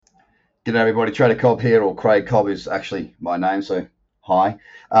G'day everybody, Trader Cobb here, or Craig Cobb is actually my name, so hi.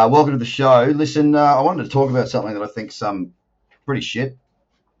 Welcome to the show. Listen, I wanted to talk about something that I think's pretty shit,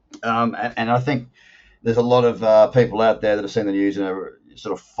 and I think there's a lot of people out there that have seen the news and are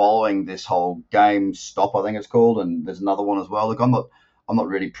sort of following this whole GameStop, I think it's called, and there's another one as well. Look, I'm not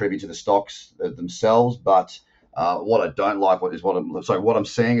really privy to the stocks themselves, but what I don't like what I'm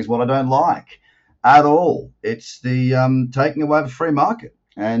seeing is what I don't like at all. It's the taking away of a free market,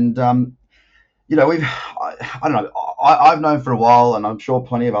 and I don't know. I've known for a while, and I'm sure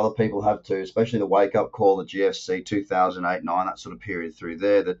plenty of other people have too, especially the wake up call, the GFC 2008, 9, that sort of period through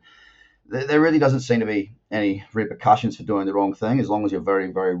there, that there really doesn't seem to be any repercussions for doing the wrong thing as long as you're very,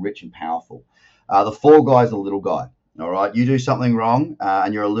 very rich and powerful. The fall guy's the little guy. All right, you do something wrong,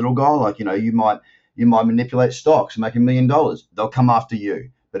 and you're a little guy, like you might manipulate stocks, make $1 million. They'll come after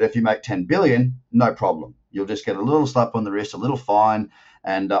you. But if you make 10 billion, no problem. You'll just get a little slap on the wrist, a little fine,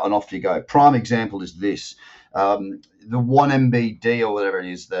 and off you go. Prime example is this: the 1MBD or whatever it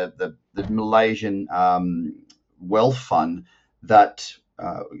is, the Malaysian wealth fund that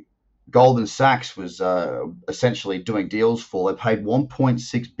Goldman Sachs was essentially doing deals for. They paid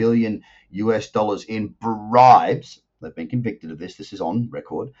 1.6 billion US dollars in bribes. They've been convicted of this. This is on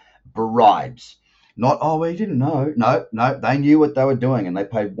record. Bribes. Not, oh, well, you didn't know. No, no, they knew what they were doing, and they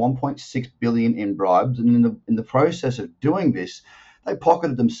paid 1.6 billion in bribes. And in the process of doing this, they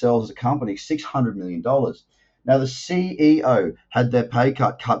pocketed themselves as a company $600 million. Now, the CEO had their pay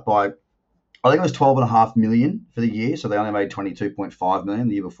cut by, I think it was 12.5 million for the year, so they only made 22.5 million.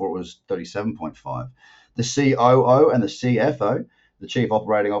 The year before it was 37.5. The COO and the CFO, the chief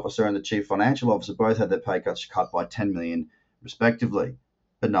operating officer and the chief financial officer, both had their pay cuts cut by 10 million respectively,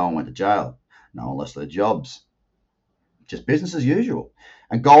 but no one went to jail. No one lost their jobs. Just business as usual.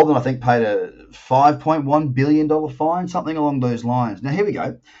 And Goldman, I think, paid a $5.1 billion fine, something along those lines. Now, here we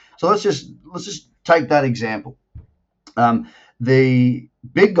go. So let's just take that example. The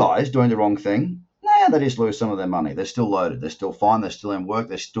big guys doing the wrong thing, they just lose some of their money. They're still loaded. They're still fine. They're still in work.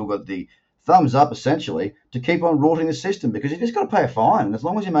 They've still got the thumbs up, essentially, to keep on rorting the system, because you just got to pay a fine. And as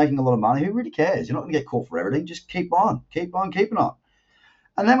long as you're making a lot of money, who really cares? You're not going to get caught for everything. Just keep on keeping on.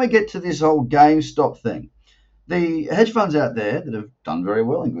 And then we get to this whole GameStop thing. The hedge funds out there that have done very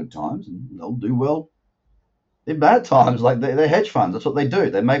well in good times, and they'll do well in bad times, like they're hedge funds. That's what they do.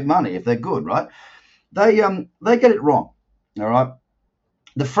 They make money if they're good, right? They get it wrong, all right?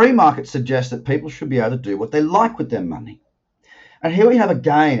 The free market suggests that people should be able to do what they like with their money. And here we have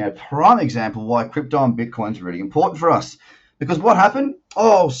again a prime example why crypto and Bitcoin is really important for us. Because what happened?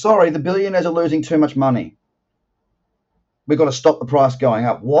 Oh, sorry, the billionaires are losing too much money. We've got to stop the price going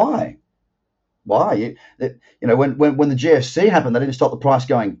up. Why? Why? When the GFC happened, they didn't stop the price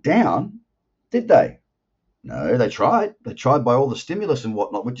going down, did they? No, they tried. They tried by all the stimulus and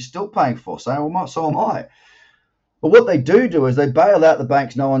whatnot, which you're still paying for. So am I. But what they do is they bail out the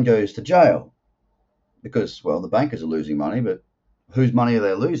banks. No one goes to jail because, well, the bankers are losing money, but whose money are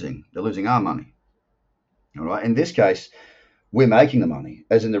they losing? They're losing our money. All right. In this case, we're making the money,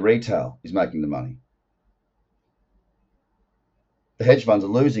 as in the retail is making the money. The hedge funds are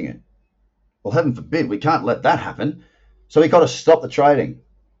losing it. Well, heaven forbid, we can't let that happen. So we've got to stop the trading.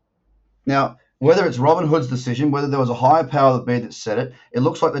 Now, whether it's Robinhood's decision, whether there was a higher power that said it, it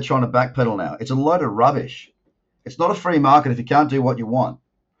looks like they're trying to backpedal now. It's a load of rubbish. It's not a free market if you can't do what you want.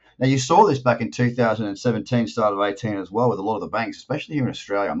 Now, you saw this back in 2017, start of 18 as well, with a lot of the banks, especially here in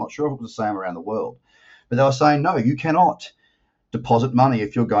Australia. I'm not sure if it was the same around the world. But they were saying, no, you cannot deposit money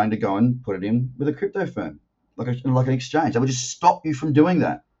if you're going to go and put it in with a crypto firm, like an exchange. They would just stop you from doing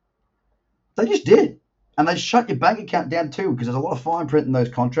that. They just did. And they shut your bank account down too, because there's a lot of fine print in those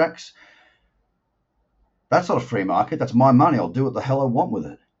contracts. That's not a free market. That's my money. I'll do what the hell I want with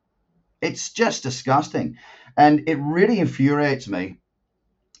it. It's just disgusting. And it really infuriates me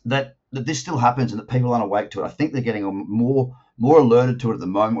that this still happens and that people aren't awake to it. I think they're getting more alerted to it at the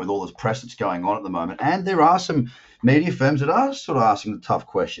moment with all this press that's going on at the moment. And there are some media firms that are sort of asking the tough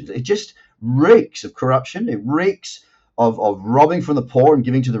questions. It just reeks of corruption. It reeks of robbing from the poor and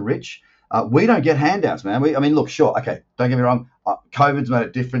giving to the rich. We don't get handouts, man. Look, sure, okay, don't get me wrong. COVID's made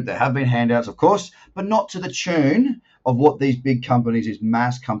it different. There have been handouts, of course, but not to the tune of what these big companies, these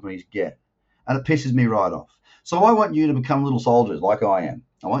mass companies get. And it pisses me right off. So I want you to become little soldiers like I am.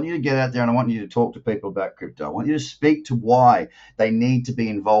 I want you to get out there and I want you to talk to people about crypto. I want you to speak to why they need to be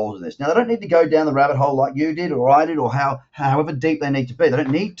involved in this. Now, they don't need to go down the rabbit hole like you did or I did or however deep they need to be. They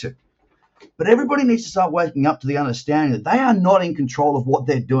don't need to. But everybody needs to start waking up to the understanding that they are not in control of what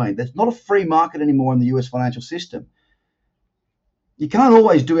they're doing. There's not a free market anymore in the US financial system. You can't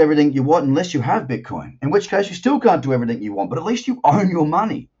always do everything you want unless you have Bitcoin, in which case you still can't do everything you want, but at least you own your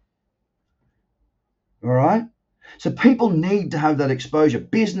money. All right. So people need to have that exposure.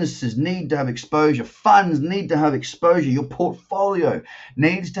 Businesses need to have exposure. Funds need to have exposure. Your portfolio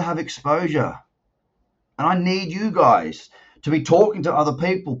needs to have exposure. And I need you guys to be talking to other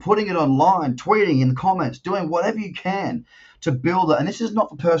people, putting it online, tweeting in the comments, doing whatever you can to build it. And this is not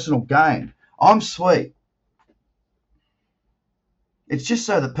for personal gain. I'm sweet. It's just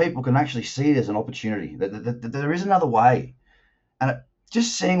so that people can actually see it as an opportunity, that there is another way. And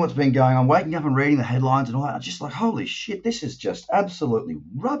just seeing what's been going on, waking up and reading the headlines and all that, I'm just like, holy shit, this is just absolutely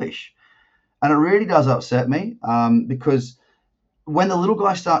rubbish. And it really does upset me because when the little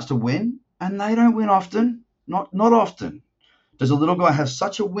guy starts to win, and they don't win often, not often, does a little guy have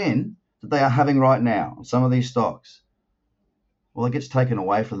such a win that they are having right now on some of these stocks. Well, it gets taken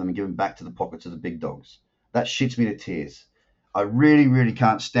away from them and given back to the pockets of the big dogs. That shits me to tears. I really, really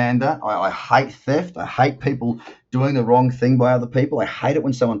can't stand that. I hate theft. I hate people doing the wrong thing by other people. I hate it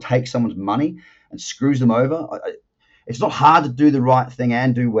when someone takes someone's money and screws them over. It's not hard to do the right thing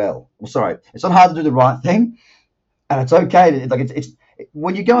and do well. It's not hard to do the right thing, and it's okay. It's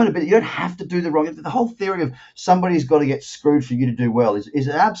when you go in a bit, you don't have to do the wrong. The whole theory of somebody's got to get screwed for you to do well is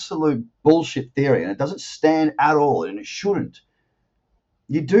an absolute bullshit theory, and it doesn't stand at all, and it shouldn't.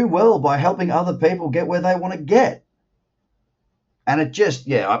 You do well by helping other people get where they want to get. And it just,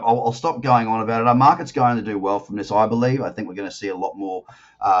 I'll stop going on about it. Our market's going to do well from this, I believe. I think we're going to see a lot more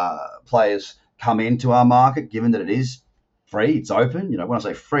players come into our market, given that it is free, it's open. When I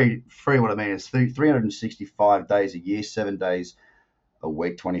say free, what I mean is 365 days a year, 7 days a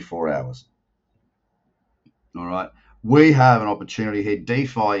week, 24 hours. All right. We have an opportunity here.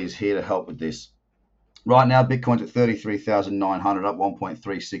 DeFi is here to help with this. Right now, Bitcoin's at 33,900, up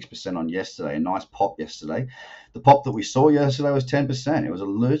 1.36% on yesterday. A nice pop yesterday. The pop that we saw yesterday was 10%. It was a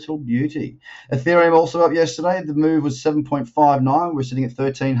little beauty. Ethereum also up yesterday. The move was 7.59. We're sitting at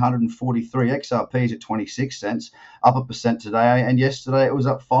 1,343. XRP is at 26 cents, up 1% today. And yesterday it was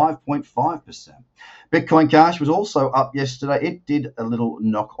up 5.5%. Bitcoin Cash was also up yesterday. It did a little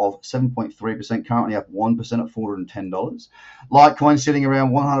knock off 7.3%, currently up 1% at $410. Litecoin sitting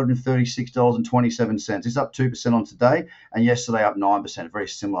around $136.27. It's up 2% on today, and yesterday up 9%, very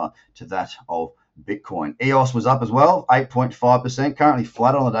similar to that of Bitcoin. EOS was up as well, 8.5%, currently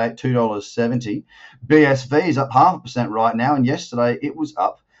flat on the day at $2.70. BSV is up 0.5% right now, and yesterday it was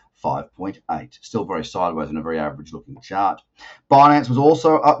up 5.8. Still very sideways in a very average looking chart. Binance was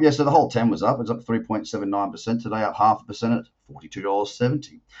also up yesterday. The whole 10 was up. It's up 3.79% today, up 0.5% at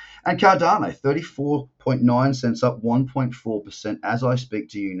 $42.70. And Cardano, 34.9 cents, up 1.4% as I speak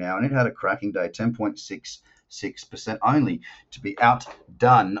to you now. And it had a cracking day, 10.66% only to be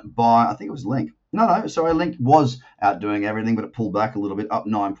outdone by, I think it was Link. Link was outdoing everything, but it pulled back a little bit, up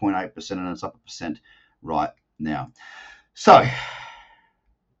 9.8%, and it's up 1% right now. So,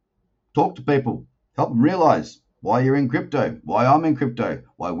 talk to people, help them realize why you're in crypto, why I'm in crypto,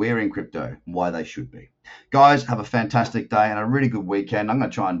 why we're in crypto, and why they should be. Guys, have a fantastic day and a really good weekend. I'm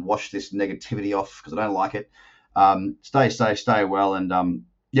going to try and wash this negativity off because I don't like it. Stay safe, stay well, and do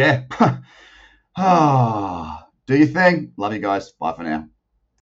your thing. Love you guys. Bye for now.